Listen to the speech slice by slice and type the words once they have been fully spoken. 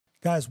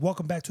Guys,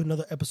 welcome back to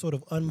another episode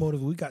of Unmotivated.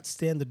 We got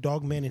Stan the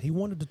Dog Man, and he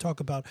wanted to talk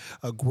about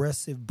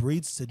aggressive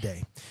breeds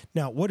today.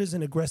 Now, what is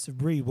an aggressive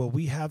breed? Well,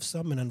 we have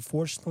some, and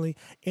unfortunately,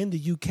 in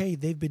the UK,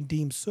 they've been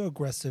deemed so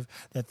aggressive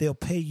that they'll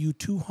pay you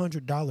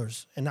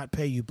 $200, and not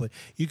pay you, but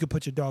you could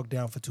put your dog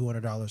down for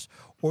 $200,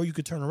 or you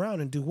could turn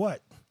around and do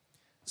what?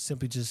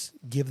 Simply just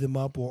give them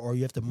up, or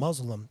you have to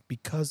muzzle them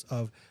because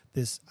of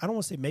this. I don't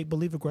want to say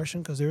make-believe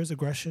aggression, because there is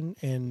aggression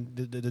in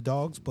the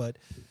dogs, but,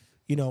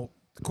 you know,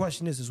 the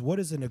question is what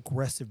is an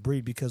aggressive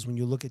breed? Because when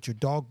you look at your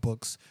dog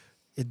books,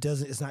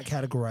 it's not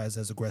categorized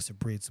as aggressive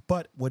breeds.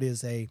 But what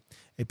is a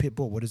pit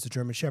bull? What is a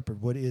German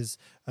Shepherd? What is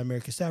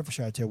American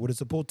Staffordshire Terrier? What is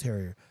a Bull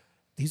Terrier?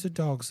 These are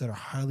dogs that are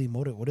highly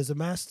motivated. What is a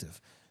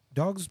Mastiff?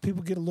 Dogs,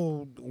 people get a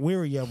little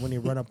weary of when they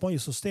run up on you.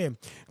 So, Stan,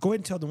 go ahead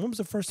and tell them, when was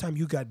the first time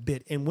you got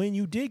bit? And when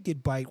you did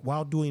get bite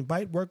while doing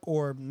bite work,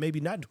 or maybe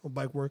not doing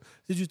bite work,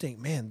 did you think,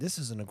 man, this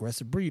is an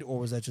aggressive breed? Or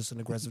was that just an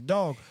aggressive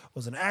dog?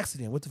 Was it an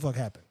accident? What the fuck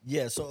happened?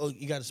 Yeah, so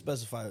you got to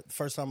specify.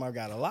 First time I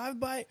got a live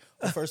bite,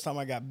 or first time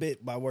I got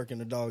bit by working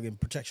the dog in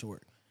protection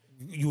work?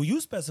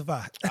 You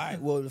specify. All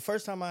right, well, the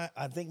first time I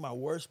think my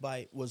worst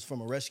bite was from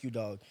a rescue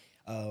dog,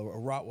 a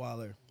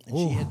Rottweiler. And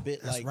she had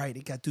bit that's like... right.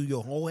 It got through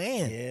your whole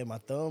hand. Yeah, my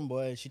thumb,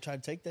 boy. She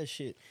tried to take that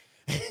shit.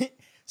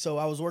 So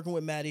I was working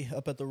with Maddie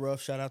up at the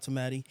Rough. Shout out to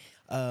Maddie.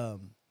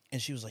 And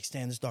she was like,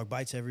 Stan, this dog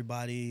bites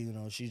everybody. You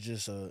know, she's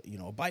just a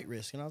bite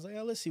risk. And I was like,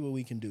 let's see what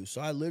we can do. So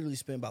I literally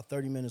spent about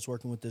 30 minutes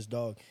working with this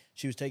dog.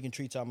 She was taking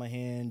treats out of my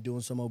hand,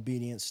 doing some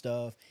obedient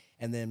stuff.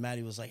 And then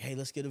Maddie was like, hey,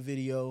 let's get a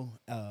video.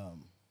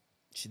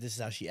 This is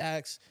how she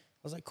acts. I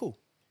was like, cool.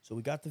 So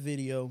we got the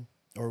video,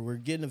 or we're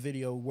getting a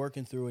video,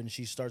 working through it, and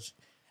she starts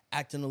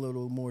acting a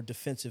little more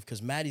defensive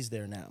because Maddie's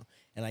there now.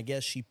 And I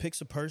guess she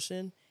picks a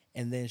person,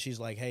 and then she's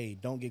like, hey,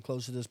 don't get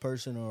close to this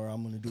person or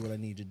I'm going to do what I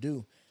need to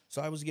do.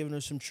 So I was giving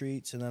her some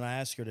treats, and then I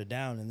asked her to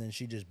down, and then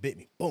she just bit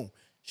me. Boom.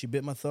 She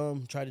bit my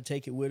thumb, tried to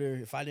take it with her.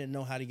 If I didn't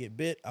know how to get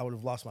bit, I would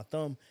have lost my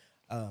thumb.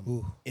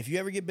 If you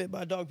ever get bit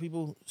by a dog,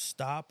 people,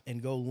 stop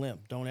and go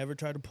limp. Don't ever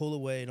try to pull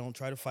away. Don't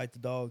try to fight the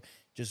dog.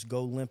 Just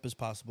go limp as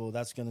possible.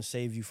 That's going to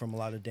save you from a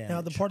lot of damage. Now,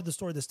 the part of the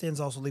story that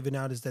Stan's also leaving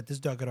out is that this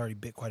dog had already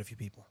bit quite a few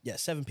people. Yeah,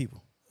 7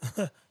 people.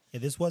 Yeah,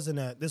 this wasn't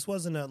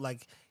a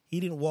like,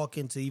 he didn't walk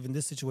into even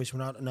this situation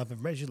without enough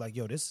information. Like,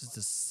 yo, this is the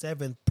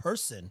 7th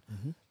person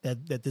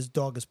that this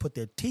dog has put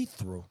their teeth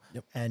through.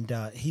 Yep. And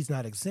he's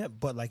not exempt.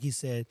 But like he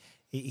said,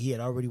 he had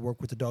already worked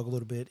with the dog a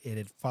little bit, and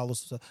it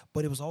follows.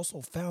 But it was also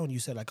found, you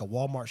said, like a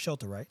Walmart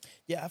shelter, right?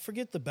 Yeah, I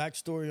forget the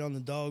backstory on the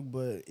dog,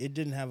 but it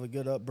didn't have a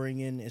good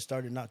upbringing. It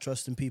started not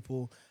trusting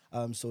people,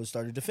 so it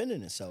started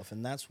defending itself.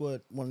 And that's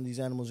what one of these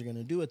animals are going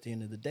to do at the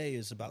end of the day,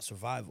 is about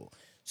survival.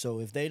 So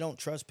if they don't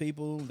trust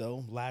people,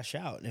 they'll lash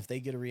out. And if they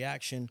get a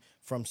reaction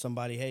from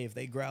somebody, hey, if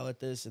they growl at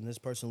this and this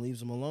person leaves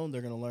them alone,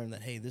 they're going to learn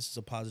that, hey, this is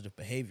a positive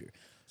behavior.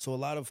 So a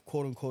lot of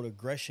quote-unquote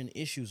aggression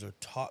issues are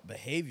taught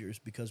behaviors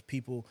because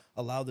people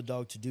allow the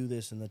dog to do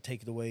this and they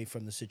take it away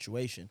from the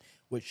situation,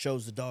 which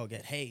shows the dog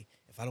that, hey,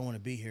 if I don't want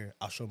to be here,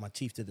 I'll show my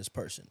teeth to this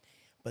person.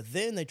 But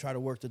then they try to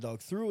work the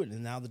dog through it,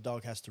 and now the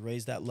dog has to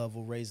raise that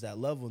level,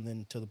 and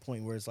then to the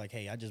point where it's like,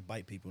 hey, I just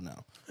bite people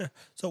now.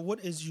 So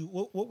what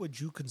would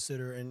you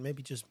consider, and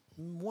maybe just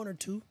 1 or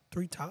 2,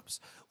 3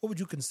 tops, what would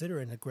you consider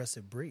an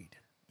aggressive breed?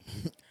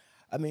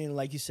 I mean,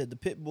 like you said, the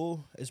pit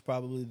bull is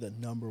probably the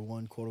number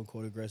 1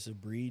 quote-unquote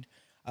aggressive breed.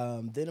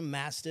 Then a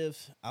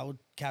mastiff, I would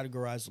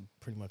categorize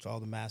pretty much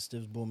all the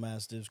mastiffs, bull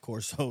mastiffs,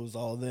 Corsos,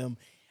 all of them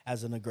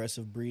as an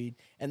aggressive breed.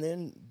 And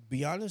then,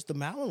 be honest, the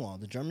Malinois,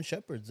 the German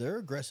Shepherds, they're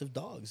aggressive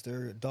dogs.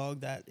 They're a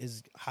dog that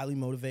is highly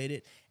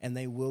motivated, and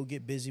they will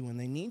get busy when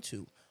they need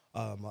to.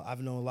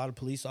 I've known a lot of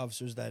police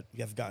officers that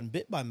have gotten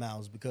bit by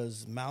Mal's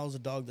because Mal's a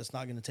dog that's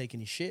not going to take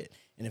any shit.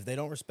 And if they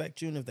don't respect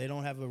you and if they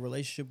don't have a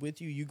relationship with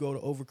you, you go to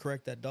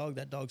overcorrect that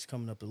dog's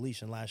coming up the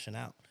leash and lashing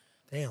out.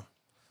 Damn.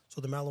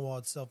 So the Malinois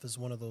itself is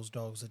one of those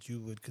dogs that you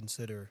would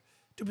consider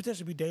to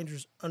potentially be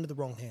dangerous under the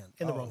wrong hand,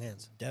 in the wrong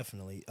hands.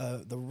 Definitely.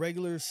 The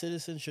regular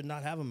citizen should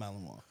not have a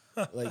Malinois.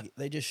 Like,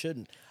 they just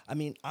shouldn't. I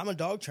mean, I'm a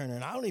dog trainer,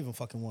 and I don't even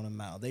fucking want a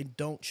Mal. They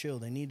don't chill.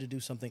 They need to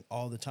do something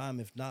all the time.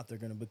 If not, they're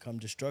going to become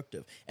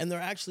destructive. And they're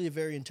actually a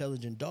very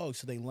intelligent dog,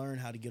 so they learn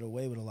how to get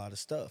away with a lot of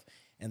stuff.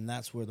 And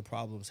that's where the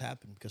problems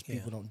happen, because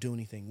people don't do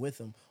anything with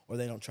them, or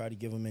they don't try to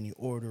give them any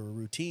order or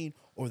routine,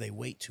 or they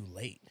wait too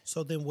late.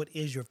 So then what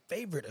is your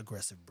favorite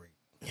aggressive breed?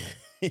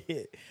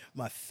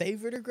 My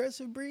favorite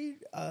aggressive breed?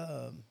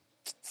 I'd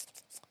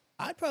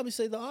probably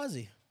say the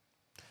Aussie.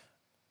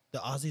 The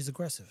Aussie's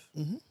aggressive.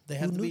 Mm-hmm.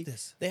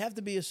 They have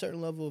to be a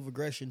certain level of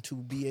aggression to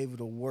be able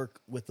to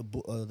work with the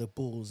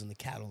bulls and the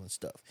cattle and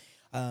stuff.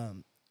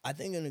 I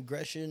think an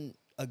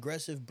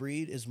aggressive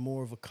breed is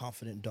more of a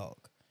confident dog,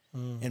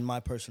 in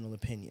my personal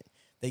opinion.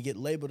 They get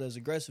labeled as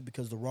aggressive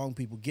because the wrong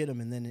people get them,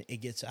 and then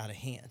it gets out of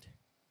hand.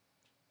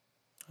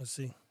 I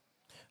see,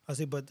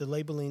 but the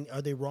labeling,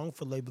 are they wrong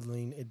for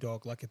labeling a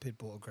dog like a pit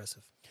bull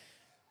aggressive?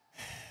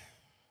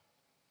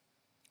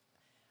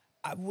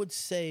 I would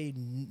say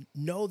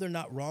no, they're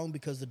not wrong,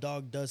 because the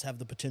dog does have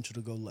the potential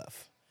to go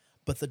left.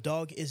 but the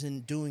dog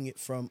isn't doing it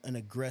from an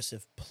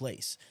aggressive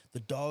place. The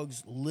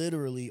dogs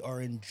literally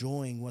are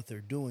enjoying what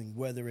they're doing,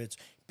 whether it's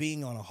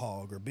being on a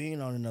hog or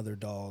being on another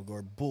dog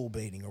or bull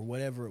baiting or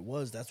whatever it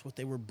was. That's what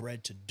they were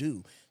bred to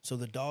do. So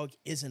the dog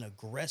isn't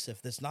aggressive.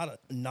 That's not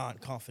a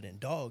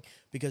non-confident dog,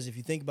 because if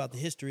you think about the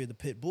history of the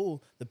pit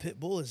bull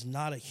is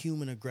not a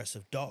human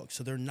aggressive dog.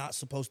 So they're not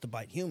supposed to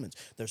bite humans.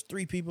 There's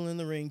 3 people in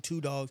the ring,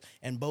 2 dogs,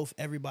 and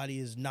everybody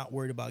is not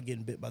worried about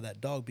getting bit by that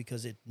dog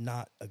because it's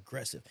not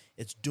aggressive.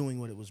 It's doing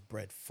what it was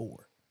bred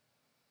for.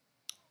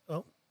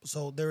 Oh,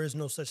 so there is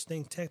no such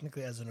thing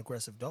technically as an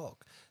aggressive dog.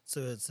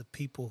 So it's the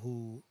people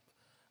who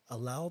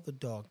allow the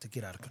dog to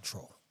get out of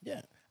control.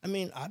 Yeah. I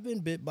mean, I've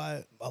been bit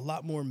by a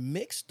lot more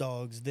mixed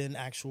dogs than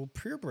actual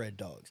purebred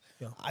dogs.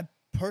 Yeah. I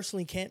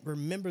personally can't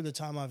remember the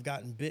time I've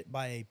gotten bit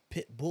by a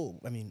pit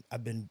bull. I mean,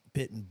 I've been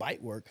bit in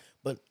bite work,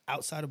 but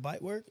outside of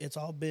bite work, it's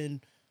all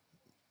been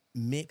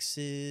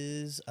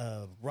mixes,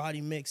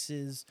 Rottie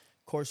mixes,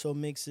 Corso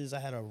mixes. I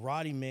had a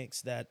Rottie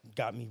mix that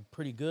got me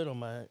pretty good on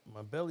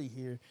my belly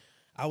here.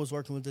 I was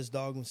working with this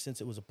dog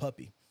since it was a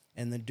puppy.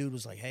 And the dude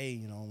was like, hey,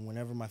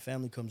 whenever my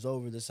family comes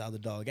over, this is how the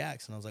dog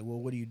acts. And I was like, well,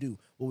 what do you do?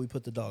 Well, we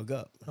put the dog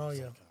up. Oh,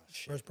 yeah. Like, oh,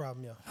 shit. First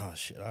problem, yeah. Oh,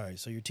 shit. All right.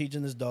 So you're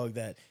teaching this dog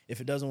that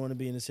if it doesn't want to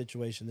be in a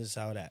situation, this is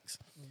how it acts.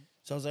 Mm-hmm.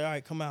 So I was like, all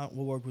right, come out.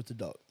 We'll work with the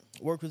dog.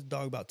 Worked with the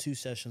dog about 2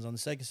 sessions. On the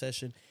second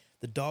session,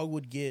 the dog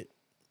would get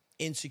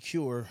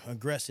insecure,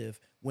 aggressive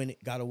when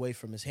it got away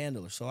from his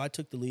handler. So I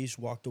took the leash,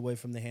 walked away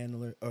from the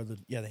handler,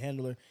 the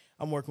handler.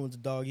 I'm working with the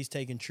dog. He's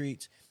taking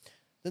treats.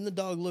 Then the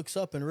dog looks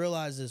up and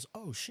realizes,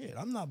 oh, shit,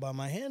 I'm not by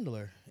my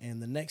handler. And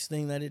the next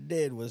thing that it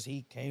did was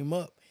he came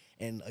up.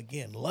 And,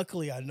 again,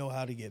 luckily I know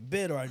how to get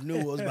bit, or I knew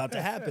what was about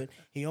to happen.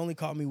 He only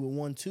caught me with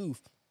 1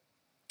 tooth.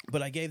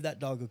 But I gave that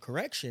dog a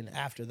correction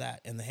after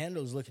that. And the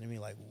handler was looking at me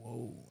like,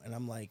 whoa. And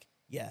I'm like,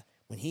 yeah,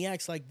 when he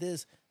acts like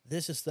this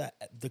is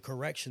the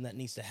correction that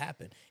needs to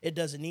happen. It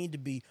doesn't need to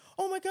be,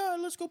 oh, my God,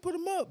 let's go put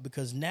him up.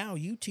 Because now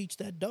you teach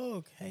that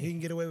dog, hey, He can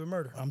get away with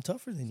murder. I'm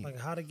tougher than you. Like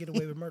how to get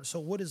away with murder. So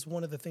what is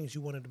one of the things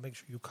you wanted to make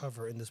sure you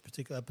cover in this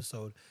particular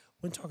episode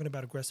when talking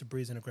about aggressive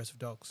breeds and aggressive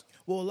dogs?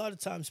 Well, a lot of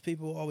times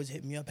people always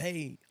hit me up,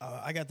 hey,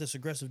 I got this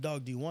aggressive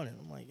dog. Do you want it?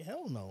 I'm like,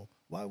 hell no.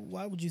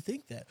 Why would you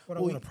think that? What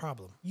I want a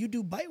problem. You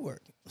do bite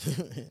work.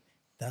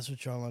 That's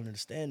what y'all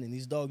understanding.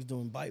 These dogs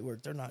doing bite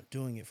work, they're not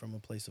doing it from a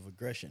place of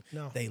aggression.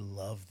 No. They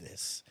love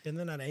this. And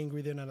they're not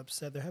angry. They're not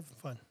upset. They're having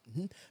fun.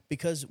 Mm-hmm.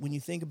 Because when you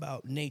think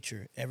about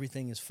nature,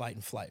 everything is fight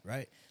and flight,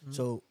 right? Mm-hmm.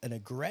 So an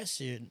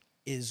aggression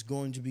is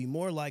going to be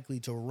more likely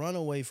to run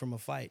away from a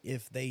fight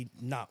if they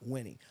not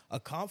winning. A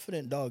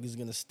confident dog is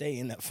going to stay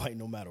in that fight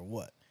no matter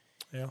what.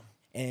 Yeah.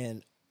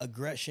 And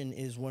aggression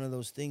is one of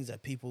those things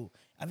that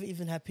I've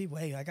even had people,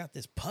 hey, I got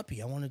this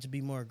puppy. I want it to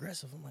be more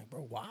aggressive. I'm like,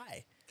 bro,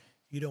 why?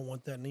 You don't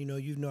want that.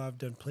 And I've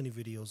done plenty of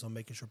videos on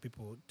making sure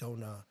people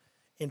don't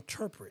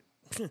interpret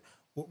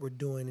what we're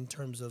doing in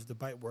terms of the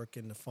bite work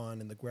and the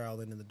fun and the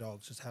growling and the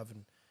dogs just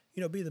having,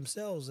 be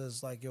themselves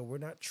as like, we're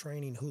not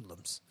training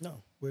hoodlums.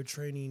 No. We're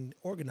training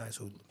organized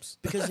hoodlums.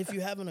 Because if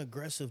you have an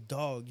aggressive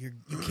dog, you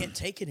can't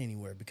take it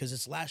anywhere because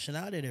it's lashing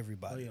out at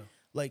everybody. Oh, yeah.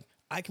 Like,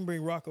 I can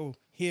bring Rocco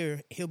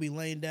here. He'll be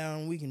laying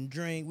down. We can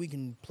drink. We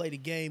can play the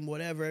game,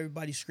 whatever.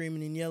 Everybody's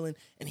screaming and yelling.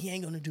 And he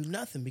ain't going to do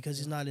nothing because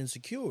he's not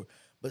insecure.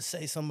 But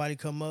say somebody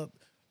come up,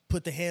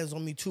 put their hands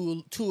on me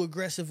too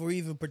aggressive, or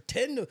even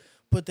pretend to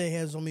put their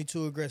hands on me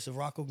too aggressive,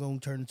 Rocco going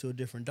to turn into a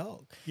different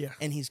dog. Yeah.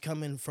 And he's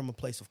coming from a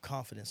place of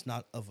confidence,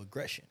 not of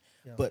aggression.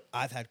 Yeah. But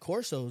I've had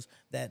Corsos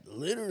that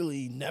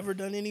literally never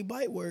done any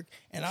bite work.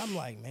 And I'm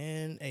like,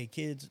 man, hey,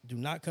 kids, do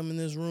not come in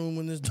this room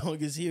when this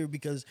dog is here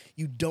because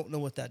you don't know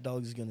what that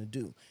dog is going to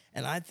do.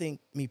 And I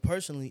think, me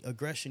personally,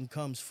 aggression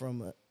comes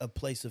from a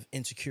place of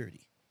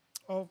insecurity.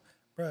 Oh,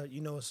 bro,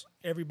 it's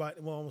everybody.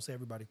 Well, I won't say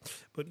everybody.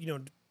 But,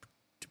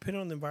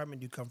 depending on the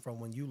environment you come from,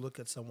 when you look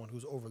at someone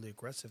who's overly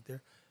aggressive,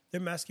 they're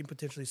masking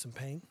potentially some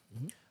pain,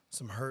 mm-hmm.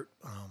 some hurt,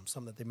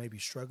 something that they may be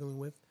struggling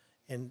with.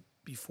 And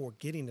before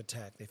getting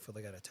attacked, they feel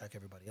they got to attack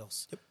everybody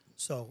else. Yep.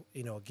 So,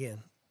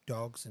 again,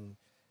 dogs and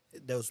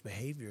those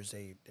behaviors,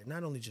 they're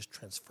not only just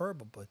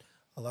transferable, but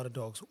a lot of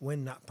dogs,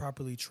 when not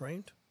properly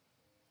trained,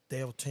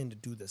 they'll tend to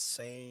do the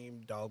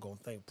same doggone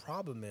thing.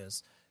 Problem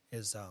is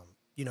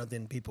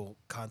then people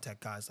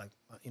contact guys like,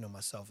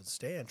 myself and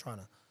Stan trying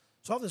to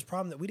solve this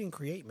problem that we didn't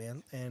create,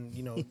 man. And,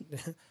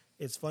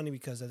 it's funny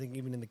because I think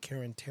even in the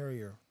Cairn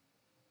Terrier,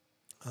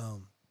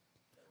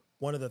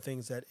 one of the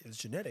things that is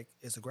genetic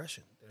is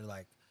aggression. They're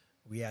like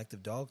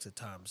reactive dogs at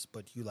times,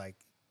 but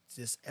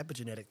this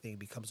epigenetic thing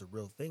becomes a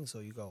real thing. So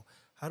you go,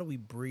 how do we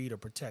breed or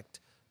protect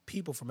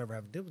people from ever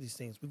having to deal with these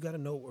things? We've got to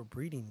know what we're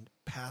breeding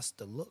past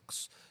the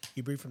looks.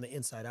 You breed from the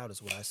inside out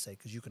is what I say,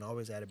 because you can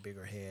always add a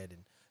bigger head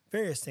and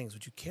various things.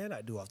 What you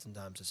cannot do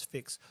oftentimes is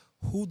fix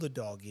who the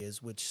dog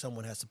is, which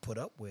someone has to put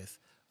up with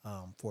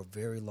for a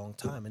very long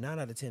time. And 9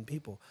 out of 10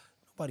 people,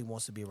 nobody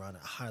wants to be around a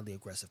highly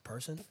aggressive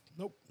person.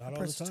 Nope, not that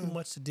all the time. Too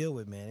much to deal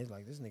with, man. It's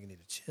like, this nigga need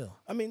to chill.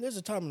 I mean, there's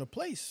a time and a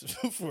place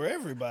for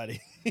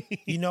everybody.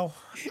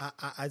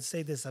 I'd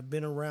say this. I've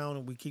been around,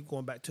 and we keep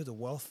going back to the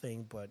wealth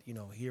thing, but,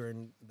 here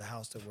in the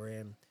house that we're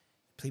in,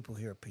 people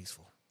here are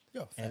peaceful.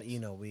 Yeah, And facts. you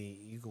know,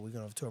 we're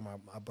gonna tour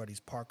my buddy's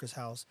Parker's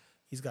house.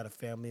 He's got a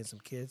family and some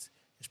kids.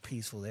 It's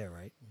peaceful there,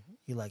 right?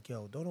 You're like,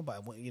 yo, don't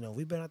nobody. You know,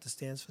 we've been at the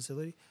stands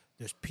facility.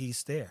 There's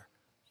peace there.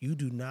 You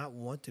do not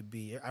want to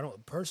be. I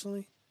don't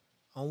personally.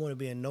 I don't want to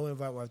be in no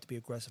environment where I have to be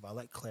aggressive. I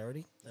like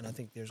clarity, and I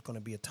think there's going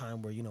to be a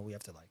time where we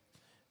have to like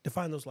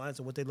define those lines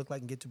and what they look like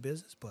and get to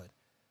business. But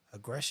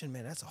aggression,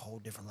 man, that's a whole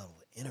different level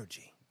of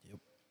energy. Yep.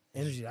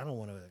 Energy I don't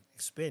want to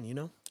expend.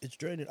 It's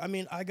draining. I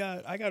mean, I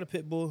got a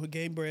pit bull, a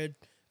game bred,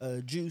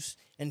 Juice,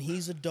 and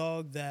he's a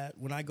dog that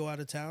when I go out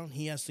of town,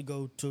 he has to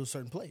go to a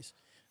certain place.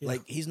 Yeah.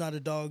 Like, he's not a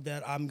dog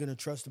that I'm gonna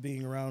trust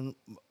being around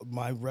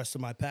my rest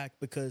of my pack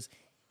because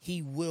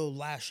he will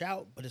lash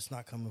out, but it's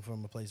not coming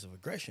from a place of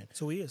aggression.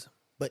 So he is.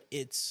 But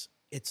it's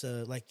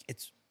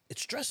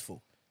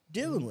stressful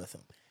dealing with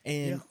him.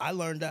 And I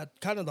learned that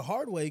kind of the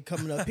hard way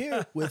coming up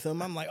here with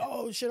him. I'm like,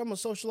 oh shit, I'm gonna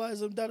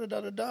socialize him, da da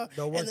da da da.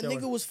 Don't work And the that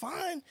nigga way. was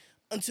fine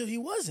until he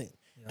wasn't.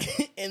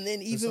 And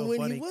then It's even so when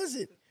funny. he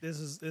wasn't, This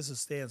is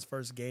Stan's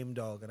first game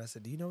dog, and I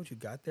said, "Do you know what you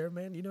got there,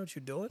 man? You know what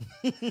you're doing?"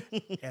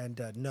 And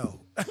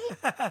no,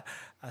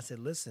 I said,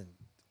 "Listen,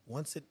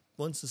 once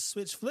the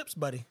switch flips,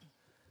 buddy,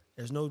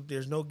 there's no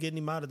getting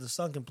him out of the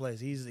sunken place.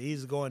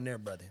 He's going there,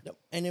 brother." Yep.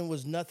 And it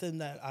was nothing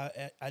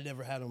that I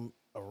never had him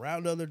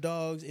around other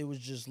dogs. It was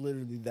just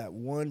literally that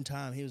one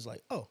time he was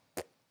like, "Oh,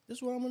 this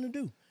is what I'm gonna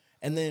do."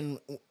 And then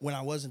when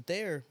I wasn't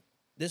there,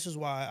 this is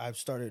why I've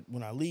started.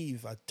 When I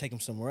leave, I take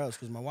him somewhere else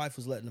because my wife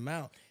was letting him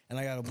out, and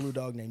I got a blue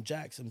dog named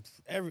Jax, and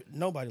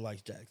nobody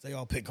likes Jax. They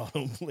all pick on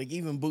him. Like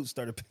even Boots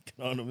started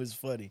picking on him. It's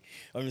funny.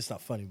 I mean, it's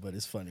not funny, but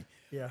it's funny.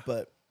 Yeah.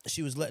 But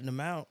she was letting him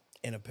out,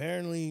 and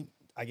apparently,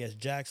 I guess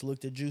Jax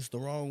looked at Juice the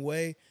wrong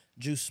way.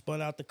 Juice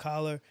spun out the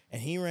collar,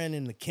 and he ran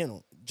in the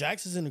kennel.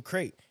 Jax is in the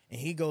crate, and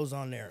he goes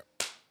on there,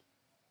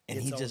 and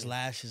It's he on just him.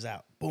 lashes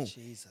out. Boom.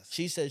 Jesus.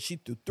 She said she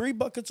threw 3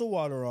 buckets of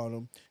water on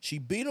him. She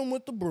beat him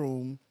with the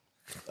broom.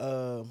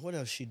 What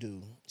else she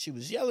do? She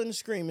was yelling and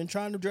screaming,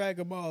 trying to drag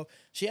him off.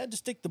 She had to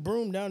stick the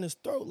broom down his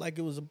throat like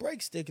it was a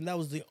break stick, and that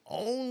was the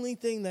only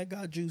thing that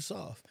got Juice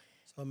off.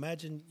 So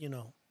imagine,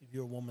 if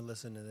you're a woman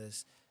listening to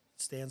this,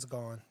 Stan's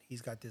gone.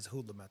 He's got this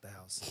hoodlum at the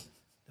house.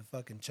 The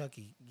fucking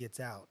Chucky gets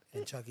out,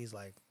 and Chucky's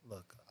like,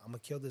 "Look, I'm gonna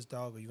kill this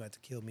dog, or you have to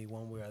kill me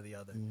one way or the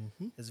other."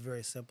 It's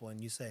very simple.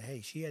 And you say,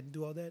 "Hey, she had to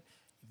do all that."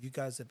 If you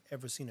guys have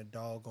ever seen a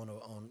dog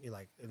on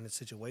like in a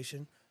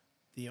situation,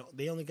 the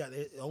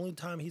only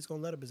time he's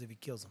gonna let up is if he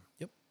kills him.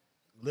 Yep.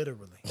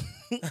 Literally.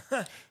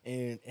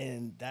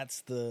 And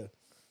that's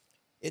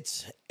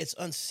it's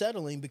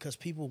unsettling because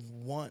people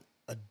want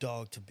a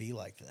dog to be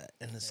like that,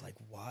 and it's like,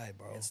 why,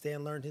 bro? And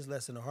Stan learned his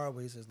lesson the hard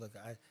way. He says, "Look,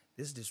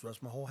 this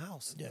disrupts my whole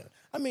house." Yeah,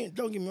 I mean,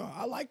 don't get me wrong.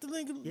 I like the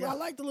nigga. Yeah. I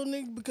like the little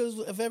nigga because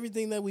of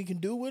everything that we can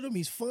do with him.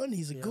 He's fun.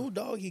 He's a cool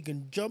dog. He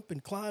can jump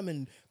and climb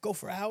and go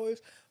for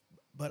hours.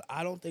 But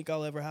I don't think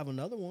I'll ever have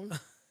another one.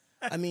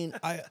 I mean,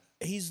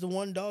 he's the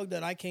one dog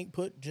that I can't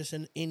put just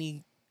in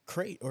any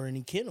crate or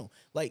any kennel.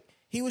 Like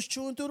he was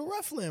chewing through the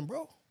Ruffland,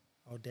 bro.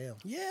 Oh damn.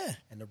 Yeah,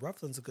 And the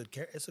Rufflin's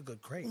it's a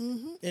good crate.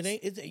 it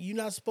ain't. You're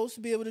not supposed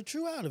to be able to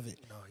chew out of it.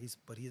 No, he's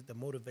the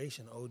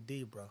motivation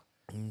OD, bro.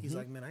 He's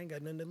like, "Man, I ain't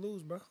got nothing to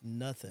lose, bro.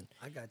 Nothing.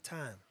 I got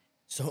time."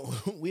 So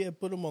we had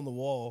put him on the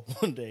wall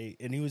one day,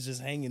 and he was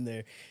just hanging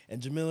there.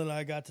 And Jamil and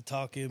I got to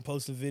talking,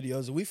 posting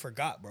videos, and we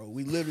forgot, bro.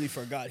 We literally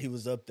forgot he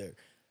was up there.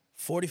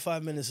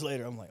 45 minutes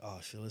later, I'm like, oh,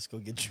 shit, let's go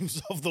get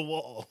Juice off the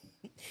wall.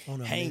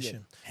 On a Hanging.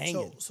 mission.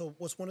 Hanging. So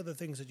what's one of the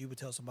things that you would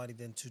tell somebody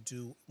then to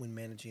do when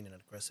managing an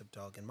aggressive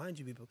dog? And mind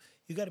you, people,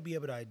 you got to be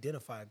able to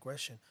identify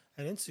aggression.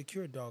 An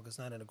insecure dog is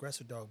not an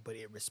aggressive dog, but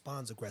it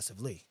responds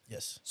aggressively.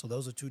 Yes. So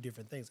those are two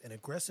different things. And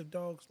aggressive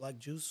dogs like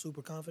Juice,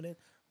 super confident,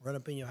 run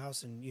up in your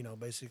house and,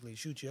 basically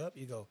shoot you up.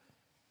 You go,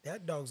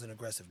 that dog's an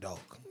aggressive dog.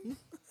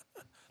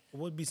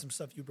 What would be some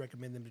stuff you'd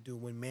recommend them to do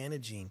when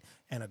managing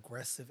an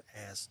aggressive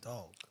ass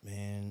dog?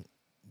 Man,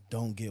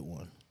 don't get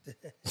one.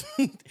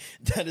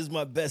 That is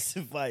my best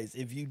advice.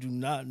 If you do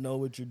not know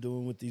what you're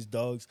doing with these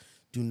dogs,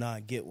 do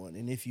not get one.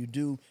 And if you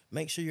do,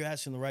 make sure you're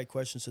asking the right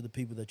questions to the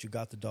people that you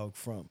got the dog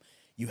from.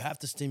 You have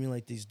to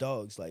stimulate these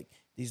dogs. Like,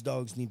 these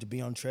dogs need to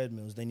be on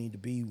treadmills. They need to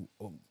be,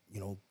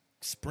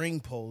 spring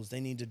poles.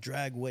 They need to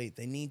drag weight.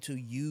 They need to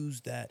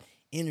use that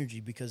energy,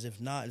 because if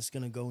not, it's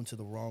going to go into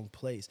the wrong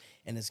place,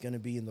 and it's going to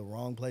be in the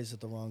wrong place at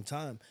the wrong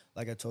time.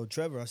 Like I told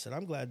Trevor, I said,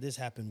 I'm glad this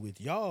happened with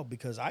y'all,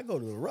 because I go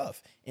to the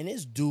rough and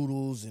it's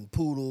doodles and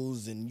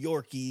poodles and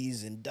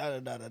Yorkies and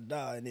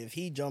da-da-da-da-da. And if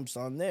he jumps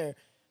on there,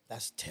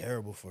 that's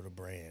terrible for the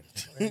brand.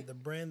 And the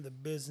brand, the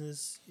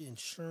business,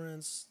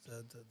 insurance,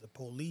 the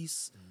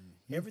police,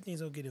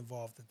 everything's gonna get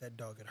involved if that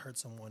dog had hurt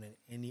someone in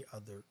any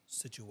other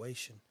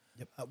situation.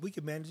 Yep. We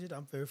can manage it.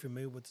 I'm very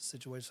familiar with the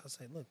situation. I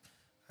say, look,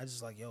 I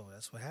just like, yo,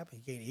 that's what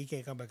happened. He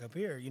can't come back up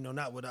here.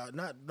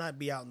 Not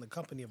be out in the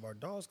company of our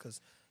dogs,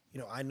 because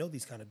I know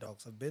these kind of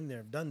dogs. I've been there,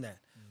 I've done that.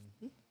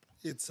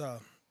 It's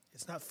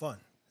not fun.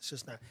 It's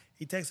just not.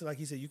 He takes it like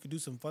he said. You could do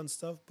some fun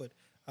stuff, but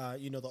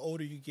the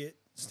older you get,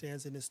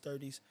 Stan's in his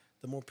 30s,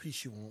 the more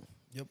peace you want.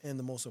 Yep. And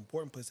the most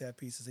important place to have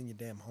peace is in your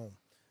damn home,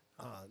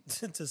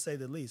 to say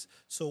the least.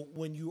 So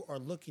when you are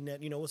looking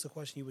at, what's the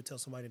question you would tell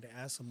somebody to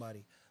ask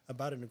somebody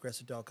about an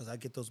aggressive dog because I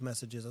get those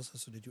messages. I said,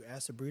 so did you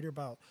ask the breeder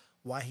about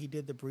why he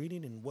did the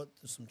breeding and what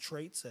some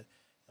traits that,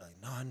 like,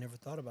 no, I never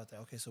thought about that.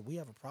 Okay, so we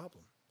have a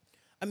problem.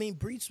 I mean,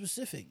 breed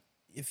specific.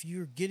 If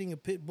you're getting a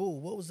pit bull,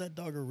 what was that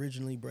dog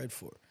originally bred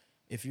for?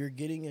 If you're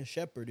getting a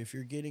shepherd, if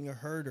you're getting a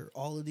herder,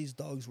 all of these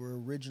dogs were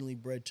originally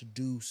bred to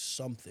do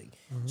something.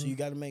 So you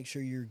got to make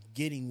sure you're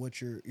getting what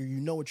you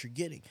know what you're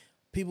getting.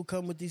 People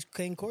come with these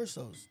cane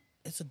corsos.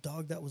 It's a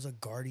dog that was a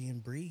guardian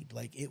breed.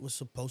 Like, it was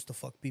supposed to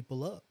fuck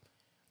people up.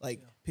 Like,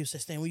 people say,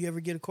 Stan, will you ever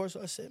get a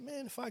corso? I said,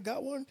 man, if I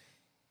got one,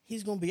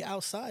 he's going to be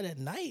outside at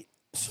night.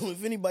 So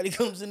if anybody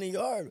comes in the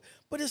yard,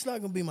 but it's not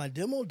going to be my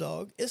demo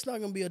dog. It's not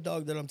going to be a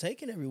dog that I'm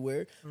taking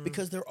everywhere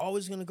because they're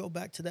always going to go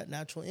back to that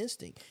natural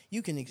instinct.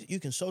 You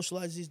can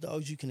socialize these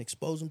dogs. You can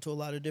expose them to a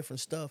lot of different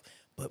stuff.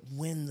 But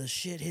when the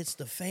shit hits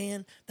the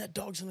fan, that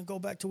dog's going to go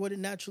back to what it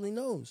naturally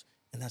knows.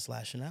 And that's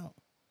lashing out.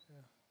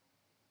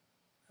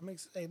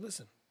 Hey,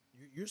 listen,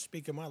 you're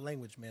speaking my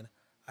language, man.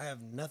 I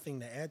have nothing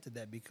to add to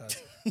that because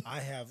I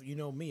have, you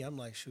know me, I'm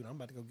like, shoot, I'm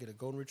about to go get a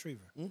golden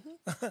retriever.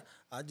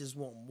 I just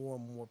want more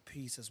and more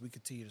peace as we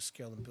continue to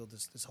scale and build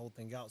this whole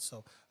thing out.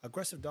 So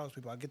aggressive dogs,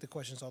 people, I get the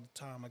questions all the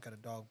time. I got a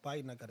dog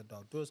biting, I got a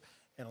dog doing this,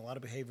 and a lot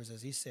of behaviors,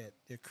 as he said,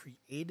 they're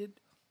created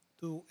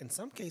through, in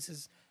some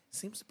cases,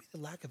 seems to be the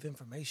lack of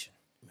information.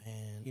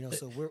 Man. You know,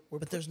 so we're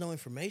But there's no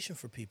information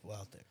for people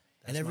out there.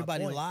 That's and my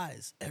everybody point.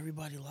 lies.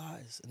 Everybody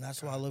lies. And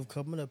that's why I love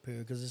coming up here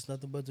because it's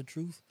nothing but the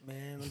truth.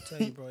 Man, I'm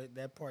telling you, bro,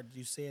 that part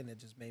you saying that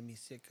just made me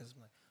sick because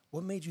I'm like,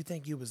 what made you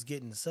think you was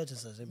getting such and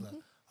such? They be like,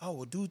 oh,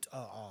 well, dude,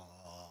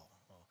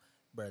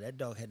 bro, that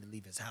dog had to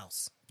leave his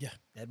house. Yeah.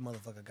 That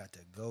motherfucker got to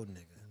go,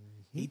 nigga.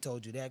 He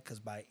told you that because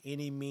by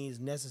any means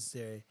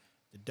necessary,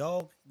 the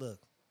dog, look,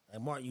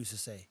 like Martin used to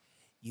say,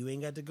 you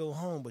ain't got to go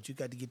home, but you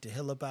got to get the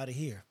hell up out of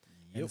here.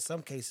 And in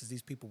some cases,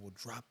 these people will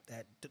drop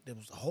that. There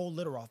was a whole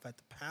litter off at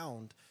the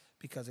pound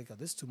because they go,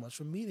 this is too much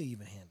for me to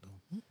even handle.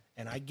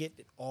 And I get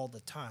it all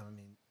the time. I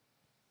mean,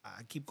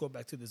 I keep going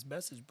back to this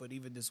message, but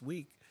even this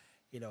week,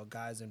 you know,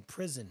 guys in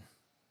prison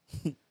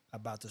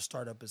about to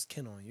start up his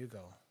kennel, and you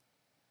go,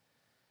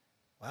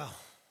 wow.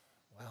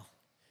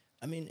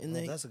 I mean, and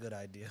Well, that's a good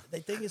idea. they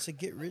think it's a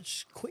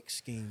get-rich-quick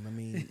scheme. I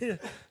mean,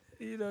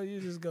 You know, you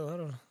just go, I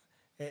don't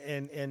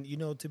know. And you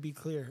know, to be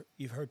clear,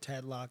 you've heard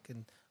Tadlock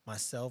and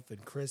myself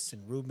and Chris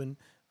and Ruben,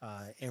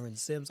 Aaron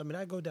Sims. I mean,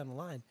 I go down the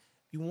line.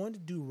 If you want to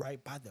do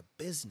right by the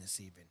business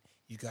even,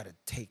 you got to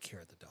take care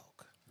of the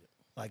dog.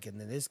 Like in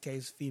this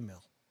case,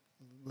 female.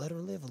 Let her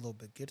live a little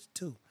bit. Get it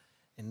too.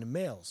 And the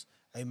males.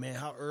 Hey, man,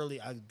 how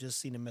early? I just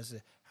seen a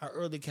message. How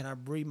early can I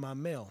breed my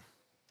male?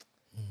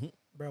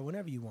 Bro,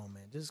 whenever you want,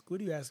 man. Just what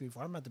do you ask me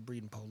for? I'm not the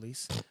breeding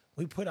police.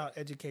 We put out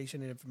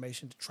education and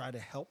information to try to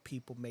help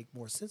people make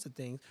more sense of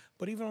things.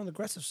 But even on the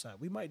aggressive side,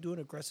 we might do an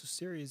aggressive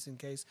series in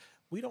case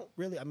we don't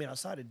really, I mean,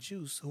 outside of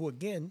Juice, who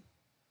again,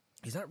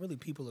 he's not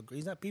people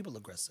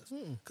aggressive.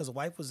 Because the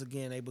wife was,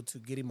 again, able to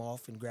get him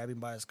off and grab him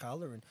by his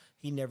collar. And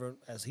he never,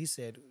 as he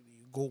said,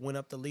 went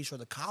up the leash or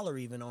the collar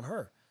even on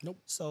her. Nope.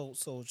 So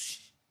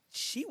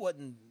she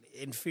wasn't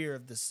in fear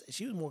of this.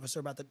 She was more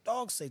concerned about the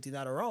dog's safety,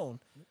 not her own.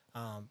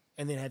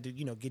 And then had to,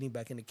 you know, get him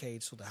back in the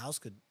cage so the house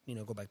could, you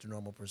know, go back to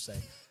normal per se.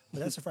 But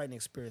that's a frightening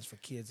experience for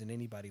kids and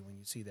anybody when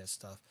you see that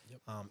stuff.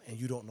 And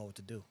you don't know what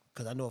to do.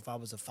 Because I know if I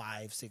was a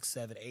 5, 6,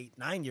 7, 8,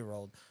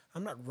 9-year-old,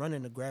 I'm not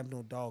running to grab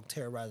no dog,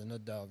 terrorizing no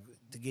dog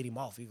to get him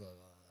off. You go,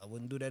 I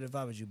wouldn't do that if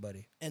I was you,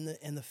 buddy. and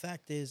the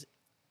fact is,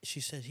 she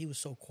said he was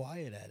so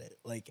quiet at it.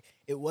 Like,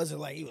 it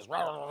wasn't like he was,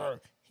 rah, rah, rah.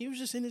 He was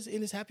just in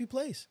his happy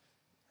place,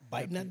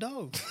 biting that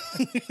dog.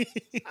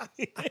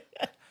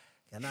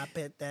 Can I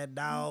pet that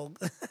dog?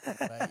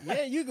 Like,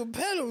 yeah, you can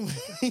pet him,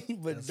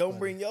 but That's don't funny.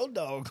 bring your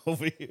dog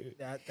over here.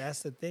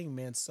 That's the thing,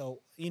 man.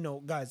 So, you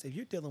know, guys, if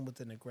you're dealing with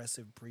an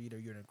aggressive breed or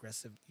you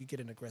get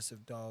an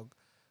aggressive dog,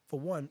 for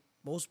one,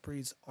 most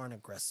breeds aren't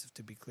aggressive,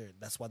 to be clear.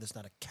 That's why there's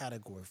not a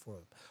category for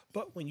them.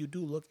 But when you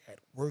do look at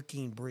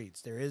working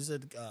breeds, there is a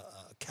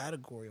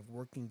category of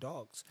working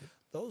dogs.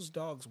 Those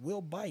dogs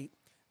will bite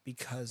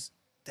because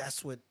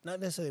that's what, not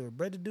necessarily we're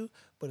bred to do,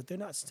 but if they're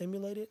not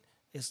stimulated,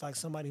 it's like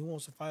somebody who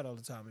wants to fight all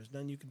the time. There's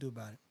nothing you can do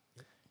about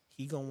it.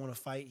 He going to want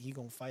to fight. He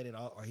going to fight it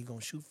all, or he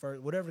going to shoot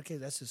first. Whatever the case,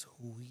 that's just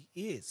who he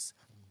is.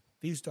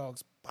 These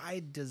dogs,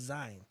 by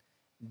design,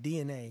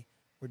 DNA,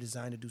 were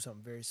designed to do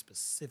something very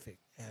specific.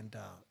 And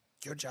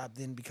your job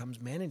then becomes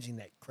managing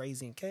that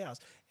crazy and chaos.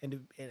 And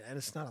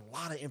it's not a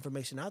lot of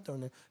information out there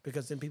on there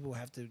because then people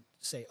have to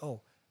say,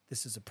 oh,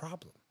 this is a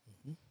problem.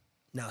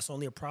 Now, it's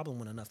only a problem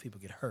when enough people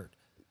get hurt.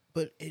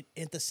 But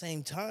at the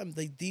same time,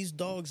 these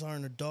dogs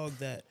aren't a dog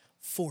that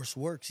force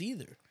works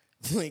either.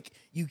 Like,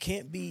 you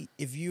can't be,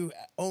 if you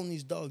own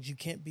these dogs, you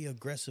can't be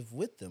aggressive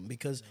with them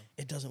because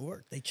it doesn't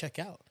work. They check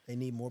out. They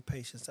need more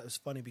patience. That was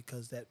funny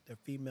because their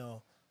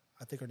female,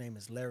 I think her name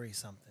is Larry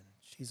something.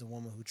 She's a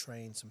woman who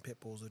trains some pit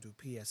bulls who do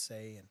PSA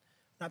and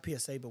not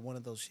PSA, but one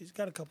of those. She's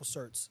got a couple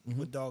certs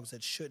with dogs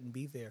that shouldn't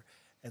be there,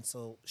 and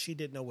so she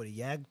didn't know what a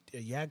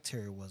yag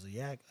terrier was. A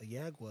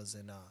yag was,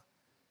 and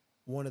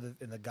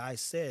the guy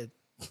said,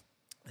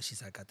 and she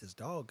said, I got this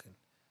dog, and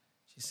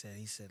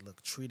He said,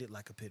 look, treat it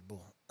like a pit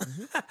bull.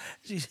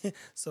 she,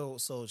 so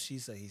he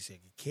said,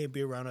 you can't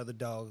be around other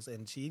dogs.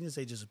 And she didn't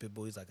say just a pit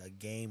bull. He's like a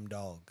game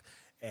dog.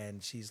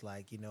 And she's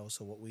like,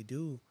 so what we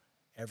do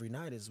every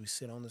night is we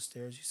sit on the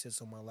stairs. He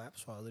sits on my lap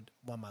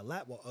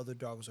while other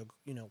dogs are,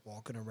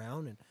 walking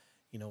around. And,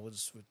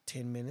 it's for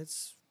 10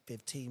 minutes,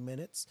 15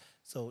 minutes.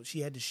 So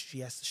she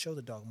has to show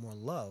the dog more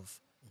love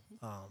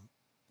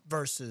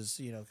versus,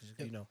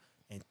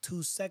 in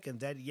 2 seconds,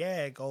 that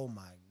yag, oh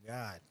my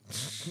God.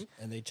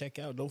 And they check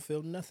out, don't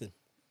feel nothing.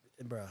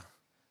 Bruh.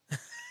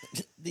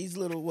 These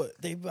little,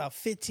 they about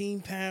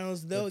 15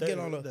 pounds. They'll get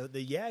on a...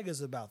 The yag is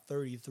about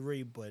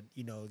 33, but,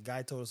 a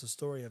guy told us a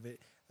story of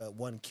it,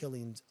 one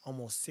killing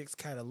almost 6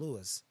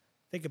 Cataluas.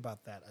 Think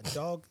about that. A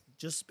dog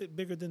just a bit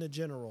bigger than the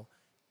general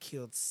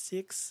killed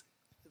six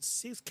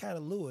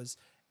Cataluas,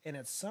 and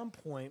at some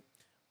point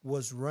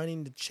was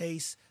running to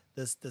chase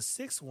the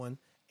sixth one,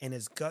 and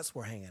his guts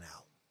were hanging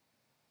out.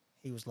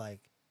 He was like,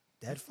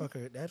 that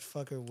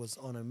fucker was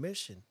on a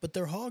mission. But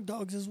they're hog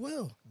dogs as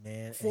well.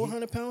 Man.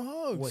 400-pound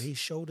hogs. Well, he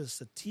showed us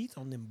the teeth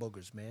on them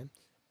boogers, man.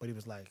 But he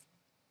was like,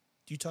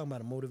 you talking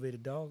about a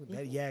motivated dog?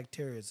 That Yag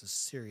Terrier is a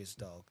serious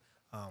dog.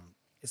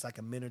 It's like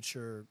a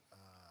miniature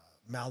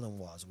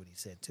Malinois is what he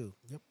said, too.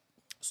 Yep.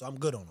 So I'm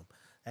good on him.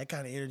 That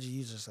kind of energy,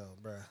 you just,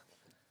 bruh,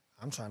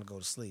 I'm trying to go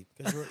to sleep.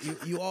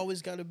 you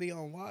always got to be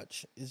on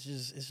watch. It's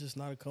just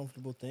not a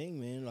comfortable thing,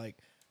 man. Like,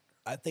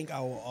 I think I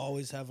will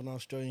always have an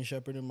Australian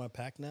Shepherd in my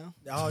pack now.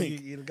 Oh,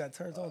 you got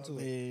turned on to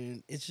it.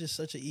 Man, it's just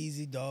such an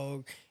easy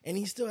dog. And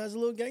he still has a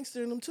little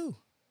gangster in him, too.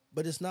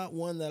 But it's not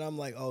one that I'm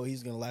like, oh,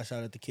 he's going to lash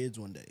out at the kids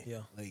one day.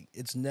 Yeah. Like,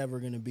 it's never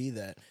going to be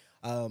that.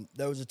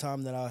 There was a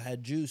time that I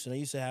had Juice, and I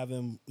used to have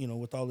him,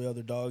 with all the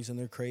other dogs in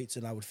their crates,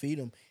 and I would feed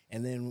him.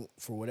 And then,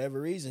 for whatever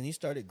reason, he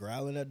started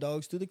growling at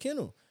dogs through the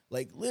kennel.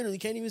 Like, literally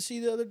can't even see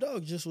the other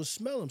dogs, just would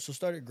smell him. So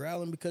started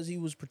growling because he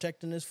was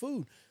protecting his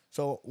food.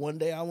 So one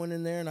day I went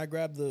in there and I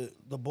grabbed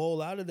the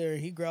bowl out of there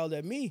and he growled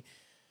at me.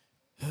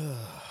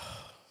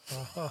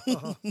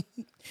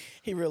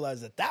 He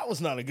realized that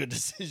was not a good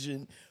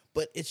decision.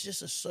 But it's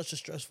just such a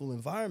stressful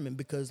environment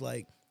because,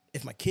 like,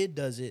 if my kid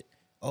does it,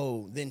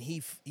 then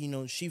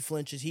she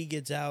flinches, he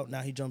gets out,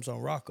 now he jumps on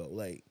Rocco.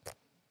 Like,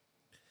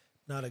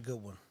 not a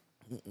good one.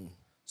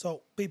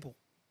 So, people,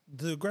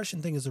 the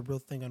aggression thing is a real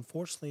thing.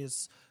 Unfortunately,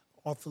 it's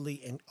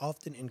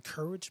often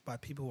encouraged by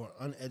people who are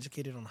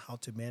uneducated on how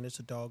to manage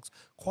the dog's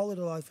quality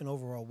of life and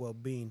overall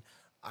well-being.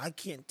 I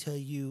can't tell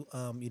you,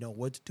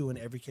 what to do in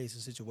every case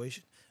and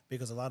situation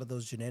because a lot of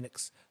those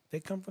genetics, they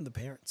come from the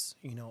parents,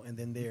 and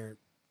then they're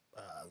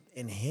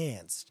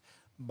enhanced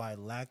by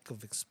lack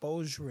of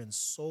exposure and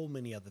so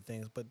many other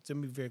things. But to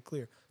be very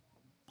clear,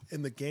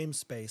 in the game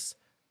space,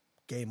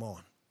 game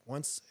on.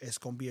 Once it's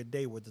going to be a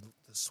day where the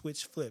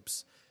switch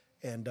flips,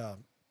 and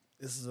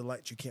this is a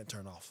light you can't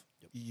turn off.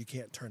 You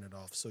can't turn it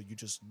off, so you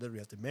just literally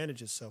have to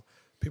manage it. So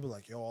people are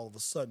like, all of a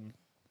sudden,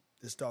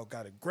 this dog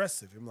got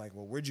aggressive. I'm like,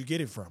 well, where'd you get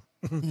it from?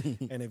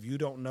 And if you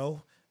don't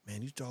know,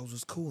 man, these dogs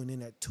was cool. And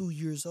then at 2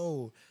 years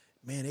old,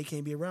 man, they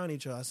can't be around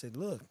each other. I said,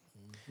 look,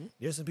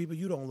 there's some people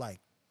you don't like.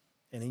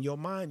 And in your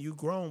mind, you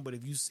grown, but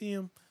if you see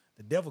them,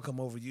 the devil come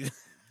over you.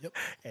 Yep.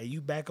 And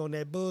you back on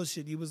that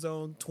bullshit you was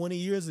on 20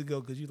 years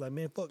ago because you like,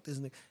 man, fuck this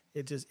nigga.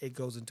 It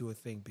goes into a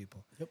thing,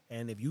 people. Yep.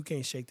 And if you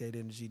can't shake that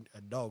energy,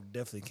 a dog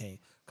definitely can't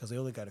because they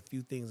only got a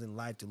few things in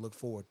life to look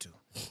forward to.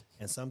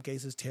 In some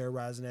cases,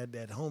 terrorizing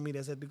that homie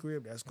that's at the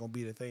crib, that's going to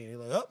be the thing. They're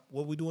like,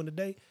 what we doing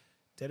today?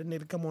 Tell that nigga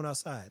to come on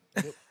outside.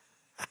 Yep.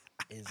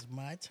 It's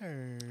my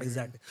turn.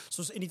 Exactly.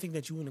 So it's anything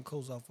that you want to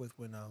close off with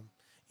when,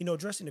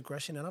 addressing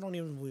aggression, and I don't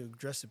even really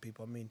address it,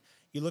 people. I mean,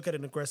 you look at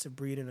an aggressive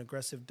breed, an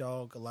aggressive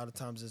dog, a lot of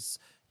times it's,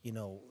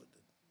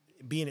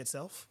 being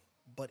itself,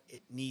 but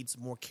it needs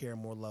more care,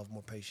 more love,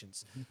 more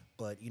patience.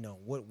 But,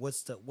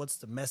 what's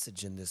the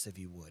message in this, if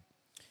you would?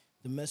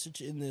 The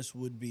message in this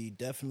would be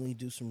definitely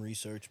do some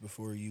research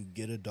before you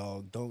get a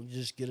dog. Don't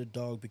just get a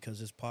dog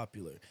because it's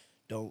popular.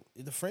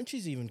 The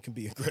Frenchies even can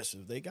be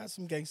aggressive. They got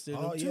some gangster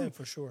in them too. Yeah,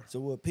 for sure. So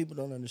what people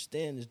don't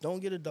understand is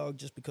don't get a dog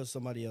just because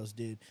somebody else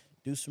did.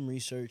 Do some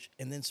research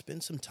and then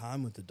spend some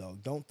time with the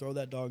dog. Don't throw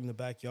that dog in the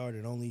backyard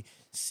and only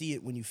see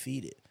it when you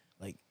feed it.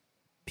 Like,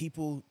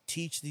 people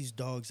teach these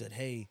dogs that,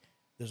 hey,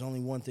 there's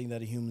only one thing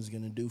that a human's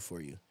going to do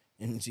for you.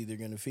 And it's either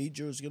going to feed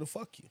you or it's going to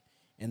fuck you.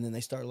 And then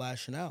they start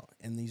lashing out.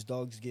 And these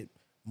dogs get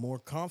more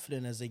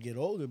confident as they get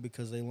older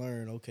because they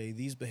learn, okay,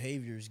 these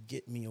behaviors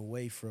get me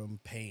away from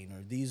pain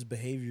or these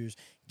behaviors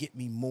get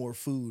me more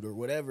food or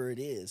whatever it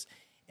is.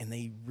 And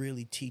they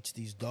really teach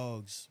these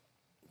dogs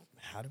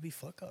how to be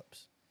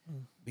fuck-ups.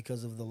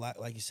 Because of the lack,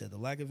 like you said, the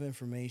lack of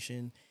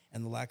information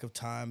and the lack of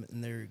time,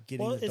 and they're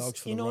getting the dogs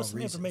for the wrong some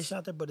reasons. information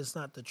out there, but it's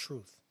not the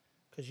truth.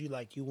 Because you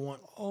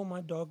want,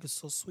 my dog is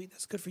so sweet.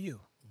 That's good for you.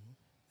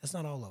 That's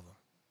not all of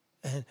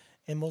them,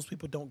 and most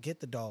people don't get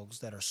the dogs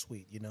that are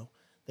sweet.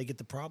 They get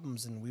the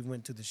problems, and we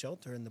went to the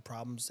shelter, and the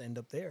problems end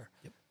up there.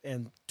 Yep.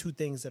 And two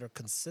things that are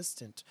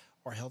consistent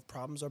are health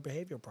problems or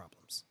behavioral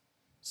problems.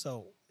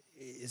 So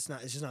it's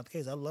just not the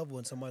case. I love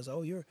when somebody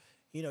says,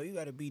 you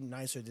got to be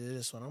nicer to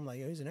this one. I'm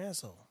like, he's an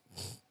asshole.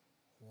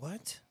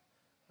 What?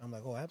 I'm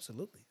like, oh,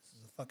 absolutely. This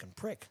is a fucking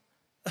prick.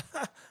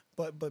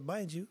 but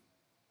mind you,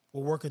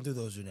 we're working through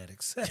those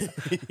genetics.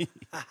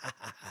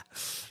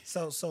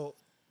 So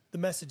the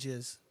message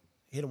is,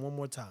 hit him one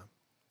more time.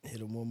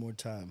 Hit him one more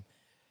time.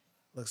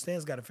 Look,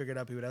 Stan's got to figure it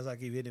out, people. That's why I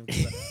keep hitting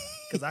him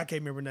because I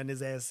can't remember nothing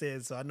his ass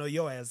said, so I know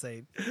your ass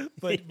ain't.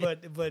 But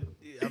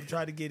I'm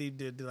trying to get him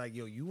to like,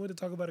 yo, you want to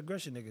talk about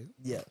aggression, nigga?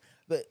 Yeah,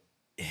 but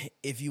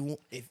if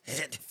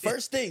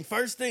first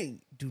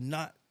thing, do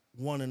not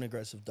want an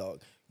aggressive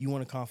dog. You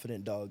want a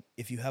confident dog.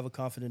 If you have a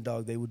confident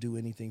dog, they will do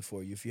anything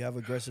for you. If you have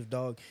an aggressive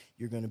dog,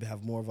 you're going to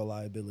have more of a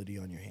liability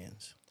on your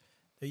hands.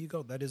 There you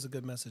go. That is a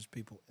good message,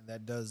 people. And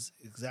that does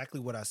exactly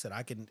what I said.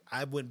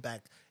 I went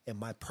back in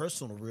my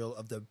personal reel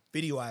of the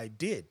video I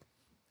did.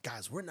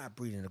 Guys, we're not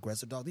breeding an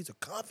aggressive dog. These are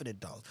confident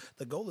dogs.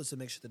 The goal is to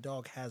make sure the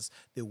dog has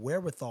the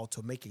wherewithal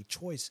to make a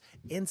choice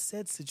in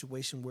said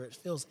situation where it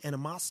feels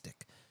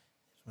animostic.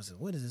 I said,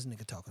 what is this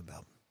nigga talking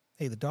about?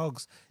 Hey, the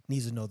dogs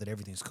needs to know that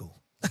everything's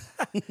cool.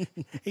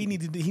 he need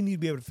to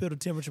be able to feel the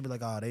temperature and be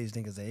like, oh, these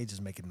niggas, they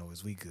just making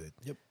noise. We good.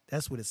 Yep.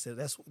 That's what it said.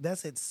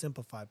 That's it.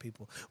 Simplify,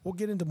 people. We'll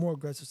get into more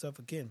aggressive stuff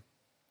again.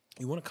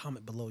 You want to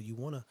comment below. You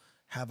want to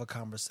have a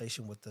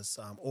conversation with us,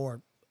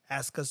 or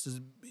ask us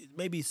to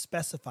maybe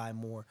specify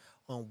more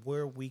on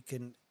where we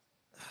can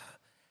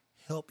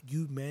help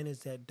you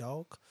manage that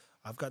dog.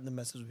 I've gotten the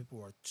message people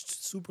who are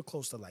super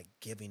close to like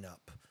giving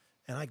up,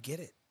 and I get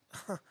it.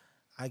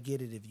 I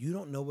get it. If you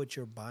don't know what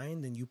you're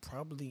buying, then you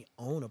probably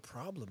own a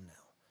problem now.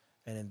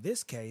 And in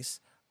this case,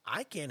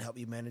 I can't help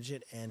you manage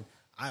it, and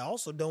I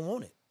also don't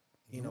want it.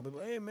 You know, people,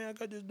 hey, man, I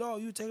got this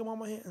dog. You take him on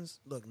my hands.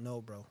 Look,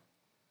 no, bro.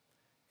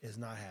 It's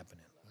not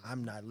happening.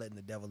 I'm not letting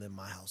the devil in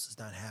my house. It's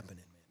not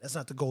happening, man. That's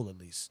not the goal, at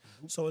least.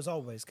 So as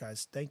always,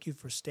 guys, thank you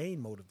for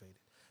staying motivated.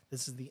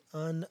 This is the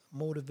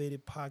Unmotivated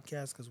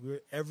Podcast because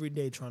we're every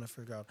day trying to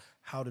figure out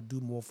how to do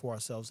more for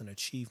ourselves and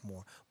achieve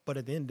more. But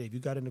at the end of the day, if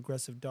you got an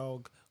aggressive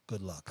dog,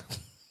 good luck.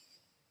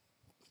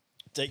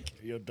 Take care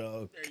of your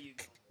dog. There you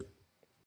go.